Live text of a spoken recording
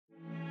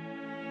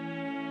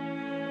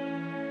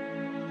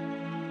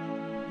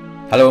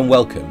Hello and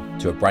welcome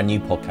to a brand new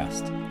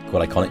podcast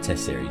called Iconic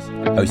Test Series,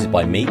 hosted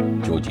by me,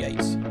 George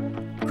Yates.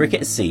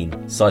 Cricket has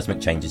seen seismic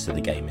changes to the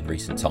game in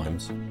recent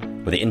times.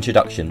 With the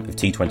introduction of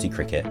T20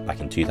 cricket back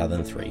in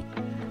 2003,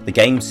 the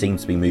game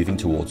seems to be moving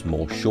towards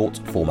more short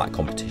format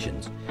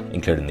competitions,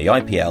 including the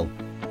IPL,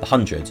 the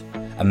 100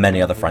 and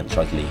many other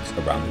franchise leagues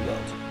around the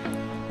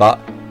world. But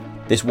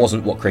this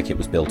wasn't what cricket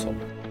was built on.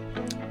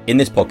 In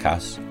this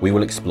podcast, we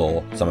will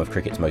explore some of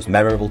cricket's most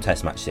memorable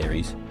test match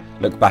series,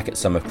 look back at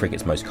some of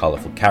cricket's most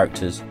colourful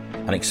characters,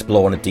 and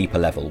explore on a deeper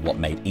level what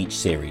made each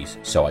series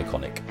so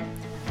iconic.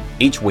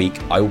 Each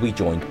week I will be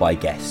joined by a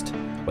guest,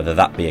 whether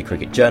that be a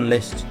cricket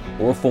journalist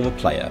or a former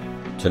player,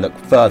 to look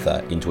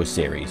further into a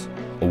series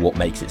or what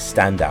makes it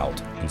stand out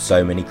in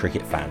so many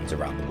cricket fans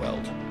around the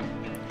world.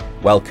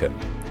 Welcome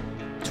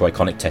to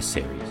Iconic Test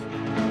Series.